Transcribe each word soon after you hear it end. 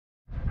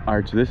All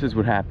right, so this is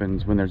what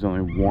happens when there's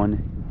only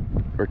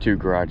 1 or 2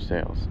 garage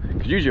sales.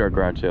 Because usually our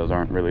garage sales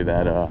aren't really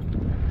that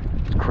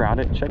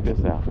crowded. Check this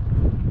out.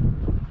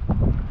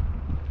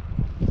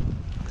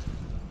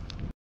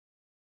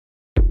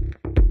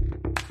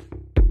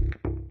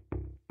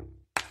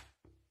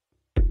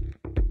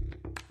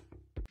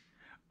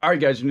 Alright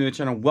guys, you're new to the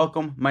channel,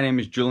 welcome. My name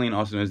is Julian,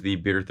 also known as the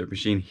Bearded Thrift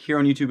Machine. Here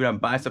on YouTube, I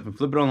buy stuff and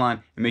flip it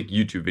online and make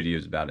YouTube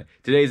videos about it.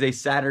 Today is a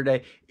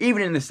Saturday,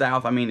 even in the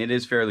South. I mean, it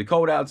is fairly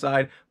cold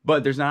outside,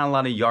 but there's not a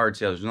lot of yard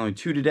sales. There's only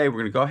 2 today. We're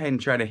going to go ahead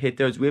and try to hit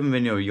those. We haven't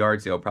been to a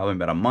yard sale probably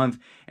about a month,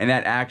 and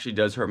that actually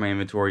does hurt my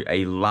inventory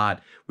a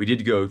lot. We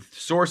did go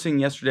sourcing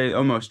yesterday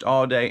almost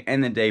all day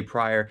and the day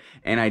prior,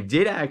 and I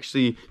did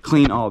actually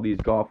clean all these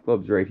golf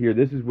clubs right here.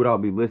 This is what I'll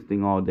be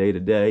listing all day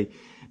today.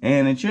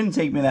 And it shouldn't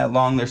take me that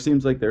long. There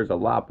seems like there's a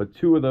lot, but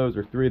 2 of those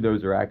or 3 of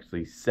those are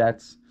actually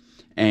sets.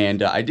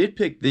 And I did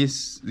pick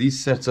these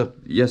sets up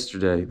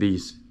yesterday.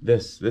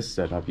 This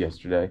set up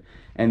yesterday.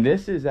 And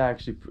this is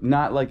actually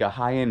not like a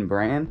high-end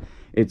brand.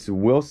 It's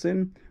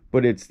Wilson,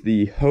 but it's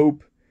the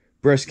Hope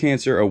Breast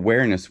Cancer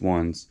Awareness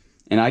ones.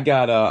 And I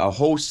got a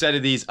whole set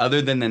of these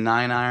other than the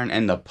 9-iron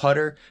and the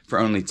putter for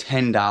only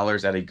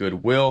 $10 at a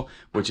Goodwill,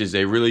 which is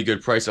a really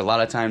good price. A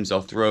lot of times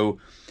they'll throw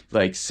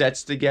like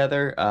sets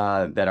together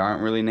that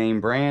aren't really name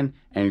brand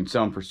and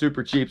sell them for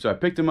super cheap. So I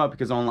picked them up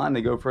because online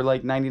they go for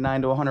like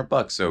 99 to 100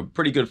 bucks. So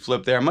pretty good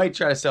flip there. I might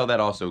try to sell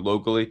that also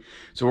locally.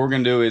 So what we're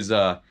gonna do is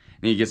need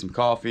to get some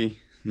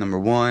coffee, number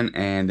 1,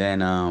 and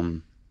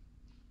then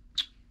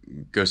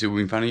go see what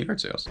we can find at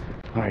yard sales.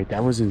 All right,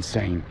 that was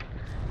insane.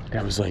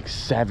 That was like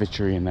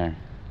savagery in there,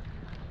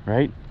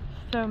 right?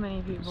 So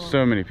many people.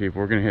 So many people.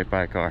 We're gonna hit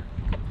by a car.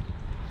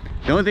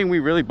 The only thing we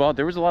really bought,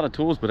 there was a lot of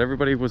tools, but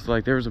everybody was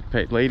like, there was a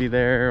lady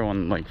there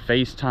on like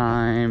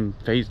FaceTime.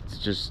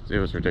 It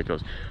was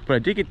ridiculous. But I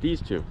did get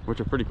these 2, which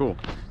are pretty cool.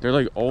 They're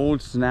like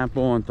old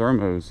Snap-on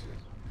thermos.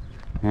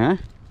 Huh?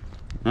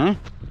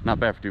 Not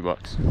bad for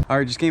 $2. All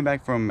right, just came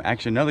back from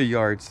actually another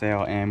yard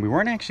sale, and we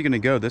weren't actually gonna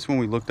go. This one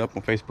we looked up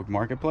on Facebook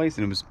Marketplace,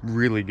 and it was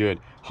really good.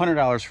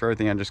 $100 for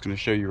everything. I'm just gonna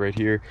show you right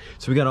here.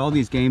 So we got all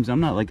these games. I'm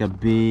not like a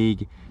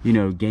big,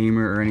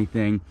 gamer or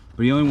anything,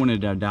 but he only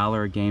wanted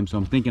 $1 a game, so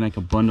I'm thinking I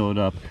could bundle it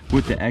up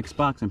with the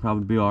Xbox and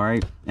probably be all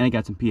right. And I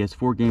got some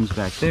PS4 games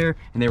back there,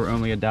 and they were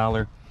only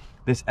 $1.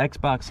 This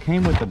Xbox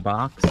came with the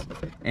box,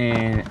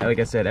 and like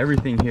I said,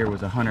 everything here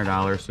was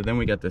 $100. So then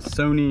we got the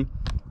Sony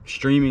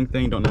streaming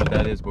thing, don't know what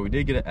that is, but we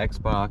did get an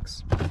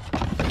Xbox.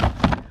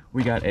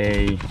 We got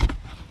a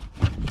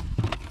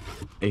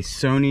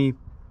Sony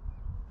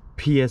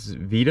PS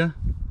Vita,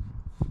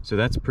 so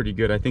that's pretty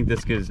good. I think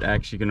this is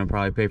actually gonna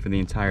probably pay for the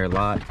entire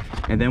lot.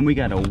 And then we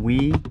got a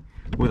Wii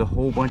with a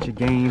whole bunch of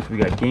games. We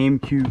got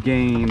GameCube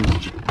games,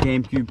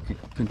 GameCube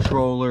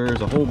controllers,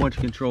 a whole bunch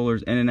of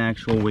controllers, and an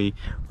actual Wii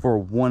for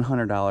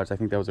 $100. I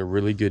think that was a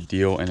really good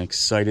deal, and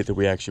excited that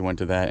we actually went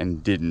to that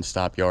and didn't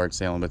stop yard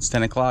selling. But it's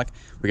 10 o'clock,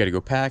 we gotta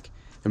go pack,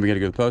 then we gotta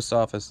go to the post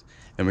office,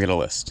 then we gotta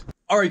list.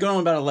 Already going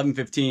on about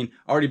 11:15,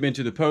 already been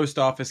to the post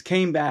office,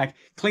 came back,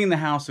 cleaned the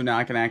house, so now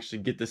I can actually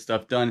get this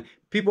stuff done.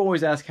 People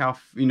always ask how,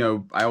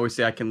 I always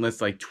say I can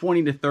list like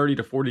 20 to 30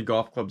 to 40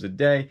 golf clubs a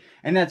day,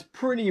 and that's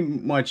pretty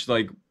much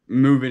like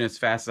moving as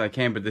fast as I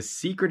can. But the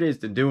secret is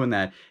to doing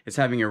that is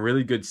having a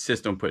really good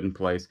system put in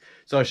place.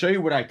 So I'll show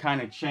you what I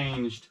kind of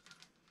changed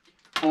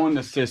on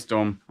the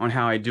system on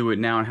how I do it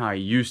now and how I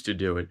used to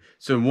do it.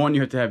 So one,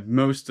 you have to have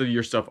most of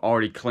your stuff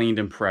already cleaned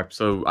and prepped.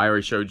 So I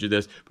already showed you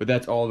this, but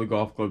that's all the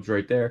golf clubs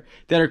right there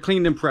that are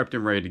cleaned and prepped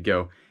and ready to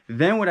go.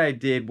 Then what I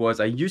did was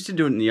I used to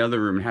do it in the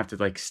other room and have to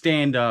like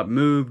stand up,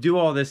 move, do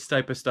all this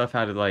type of stuff,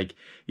 how to like,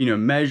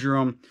 measure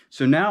them.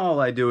 So now all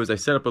I do is I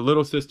set up a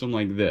little system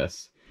like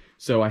this.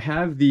 So I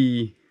have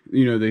the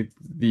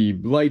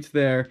lights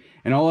there,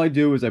 and all I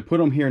do is I put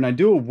them here, and I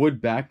do a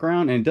wood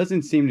background, and it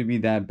doesn't seem to be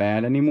that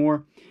bad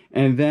anymore.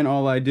 And then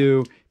all I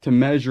do to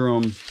measure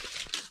them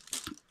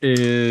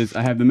is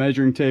I have the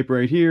measuring tape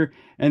right here,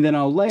 and then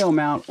I'll lay them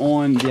out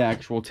on the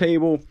actual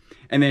table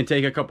and then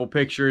take a couple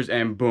pictures,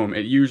 and boom.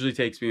 It usually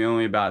takes me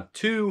only about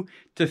 2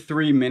 to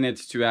 3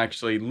 minutes to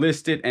actually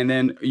list it. And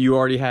then you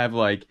already have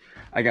like,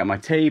 I got my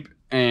tape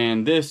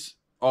and this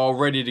all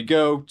ready to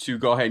go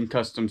ahead and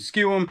custom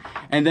skew them.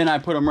 And then I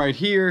put them right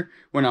here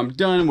when I'm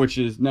done, which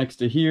is next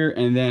to here.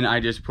 And then I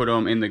just put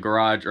them in the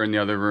garage or in the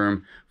other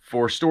room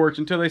for storage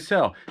until they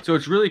sell. So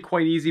it's really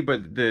quite easy,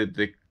 but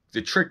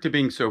the trick to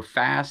being so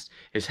fast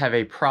is have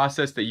a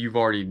process that you've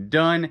already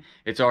done.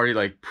 It's already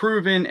like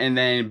proven, and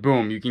then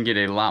boom, you can get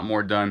a lot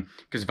more done.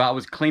 Because if I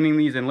was cleaning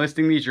these and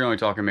listing these, you're only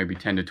talking maybe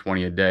 10 to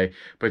 20 a day.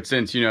 But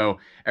since,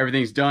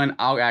 everything's done,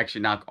 I'll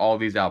actually knock all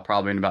these out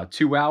probably in about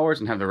 2 hours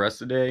and have the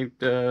rest of the day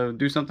to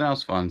do something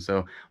else fun. So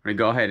I'm gonna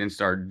go ahead and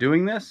start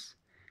doing this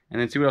and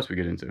then see what else we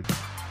get into.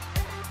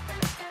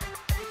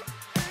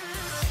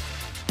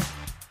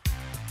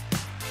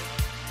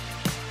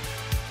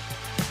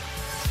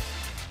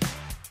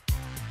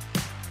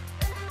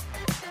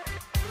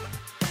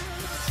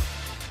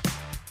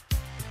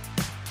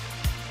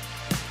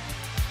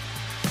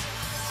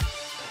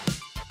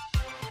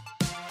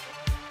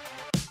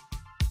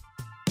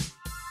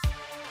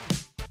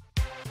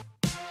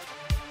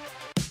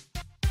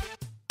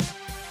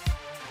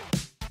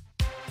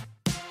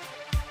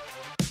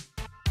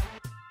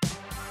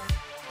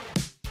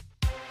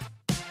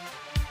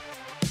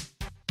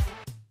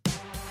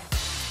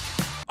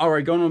 All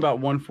right, going on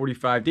about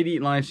 1:45. Did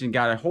eat lunch and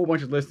got a whole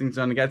bunch of listings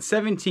done. I got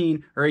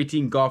 17 or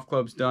 18 golf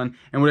clubs done.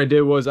 And what I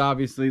did was,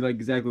 obviously, like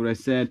exactly what I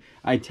said,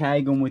 I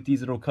tag them with these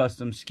little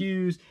custom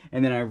SKUs,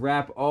 and then I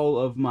wrap all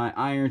of my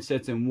iron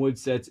sets and wood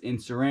sets in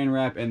saran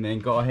wrap, and then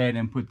go ahead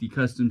and put the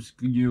custom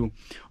SKU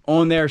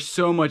on there.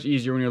 So much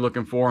easier when you're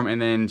looking for them,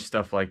 and then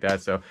stuff like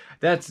that. So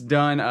that's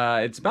done.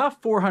 It's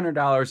about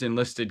 $400 in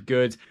listed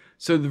goods.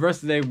 So the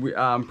rest of the day,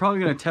 I'm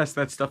probably going to test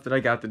that stuff that I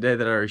got today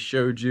that I already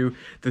showed you.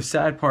 The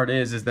sad part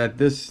is that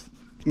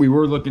we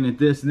were looking at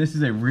this, and this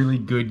is a really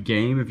good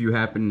game if you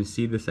happen to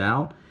see this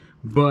out.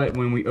 But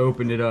when we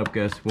opened it up,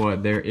 guess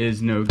what? There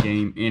is no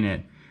game in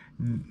it,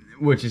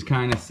 which is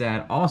kind of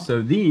sad.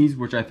 Also, these,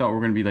 which I thought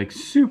were going to be like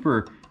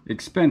super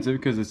expensive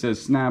because it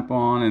says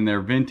Snap-on and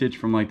they're vintage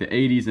from like the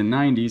 80s and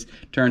 90s,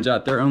 turns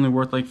out they're only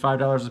worth like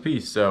 $5 a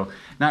piece. So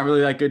not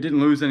really that good. Didn't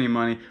lose any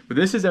money. But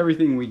this is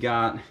everything we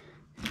got.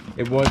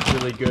 It was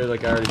really good,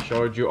 like I already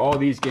showed you. All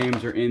these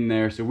games are in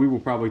there, so we will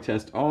probably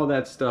test all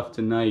that stuff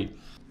tonight.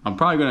 I'm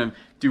probably gonna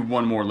do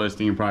one more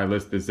listing and probably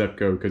list the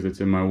Zepco because it's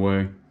in my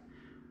way,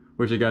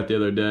 which I got the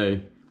other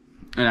day.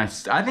 And I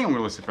think I'm gonna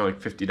list it for like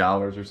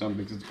 $50 or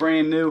something because it's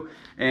brand new.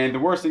 And the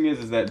worst thing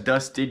is that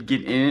dust did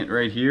get in it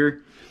right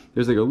here.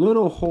 There's like a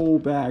little hole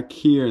back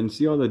here, and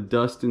see all the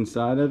dust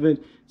inside of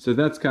it? So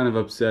that's kind of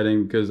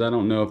upsetting because I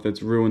don't know if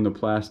that's ruined the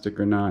plastic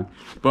or not.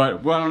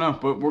 But, well, I don't know.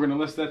 But we're going to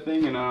list that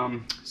thing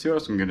and see what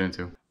else we can get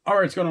into. All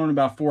right, it's going on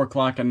about 4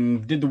 o'clock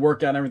and did the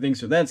workout and everything,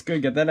 so that's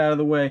good. Got that out of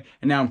the way,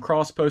 and now I'm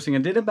cross-posting. I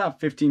did about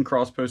 15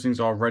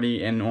 cross-postings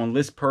already, and on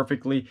List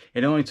Perfectly,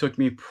 it only took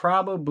me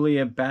probably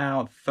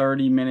about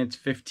 30 minutes,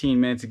 15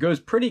 minutes. It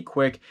goes pretty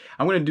quick.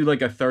 I'm going to do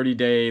like a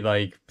 30-day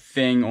like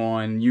thing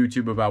on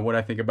YouTube about what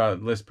I think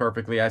about List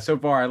Perfectly. So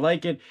far, I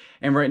like it,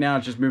 and right now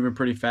it's just moving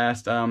pretty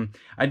fast.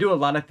 I do a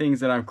lot of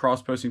things that I'm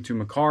cross-posting to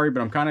Mercari,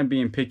 but I'm kind of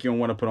being picky on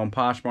what I put on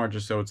Poshmark,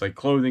 just so it's like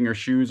clothing or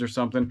shoes or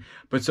something.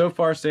 But so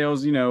far,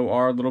 sales, you know,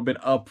 are a little bit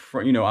up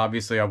for, you know,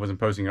 obviously I wasn't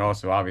posting it all,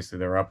 so obviously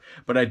they're up,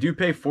 but I do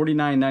pay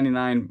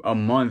 $49.99 a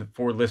month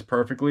for List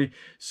Perfectly,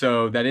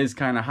 so that is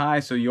kind of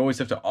high, so you always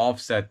have to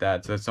offset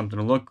that, so that's something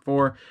to look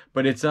for.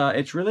 But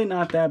it's really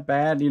not that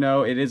bad, you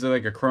know. It is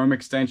like a Chrome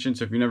extension,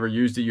 so if you never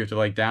used it, you have to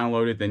like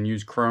download it, then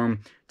use Chrome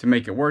to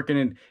make it work.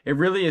 And it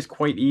really is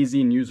quite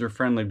easy and user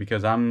friendly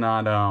because I'm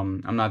not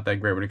that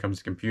great when it comes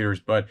to computers,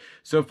 but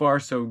so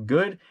far so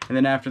good. And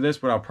then after this,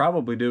 what I'll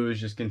probably do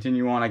is just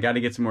continue on. I got to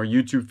get some more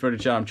YouTube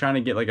footage out. I'm trying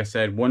to get, like I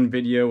said, one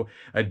video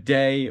a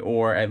day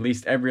or at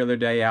least every other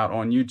day out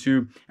on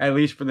YouTube, at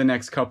least for the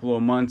next couple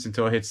of months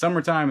until it hits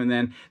summertime, and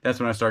then that's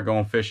when I start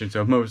going fishing.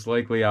 So most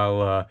likely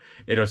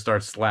it'll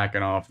start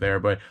slacking off there.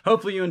 But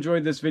hopefully you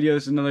enjoyed this video.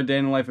 This is another day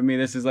in the life of me.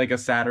 This is like a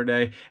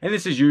Saturday, and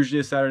this is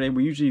usually a Saturday.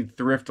 We usually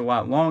thrift a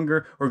lot longer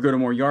or go to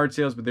more yard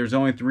sales, but there's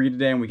only 3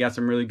 today, and we got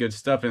some really good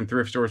stuff, and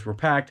thrift stores were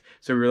packed,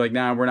 so we were like,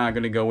 nah, we're not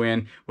going to go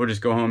in. We'll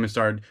just go home and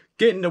start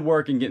getting to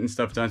work and getting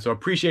stuff done. So I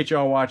appreciate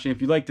y'all watching.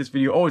 If you like this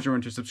video, always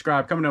remember to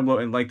subscribe, comment down below,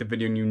 and like the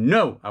video, and you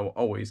know I will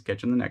always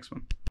catch you in the next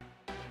one.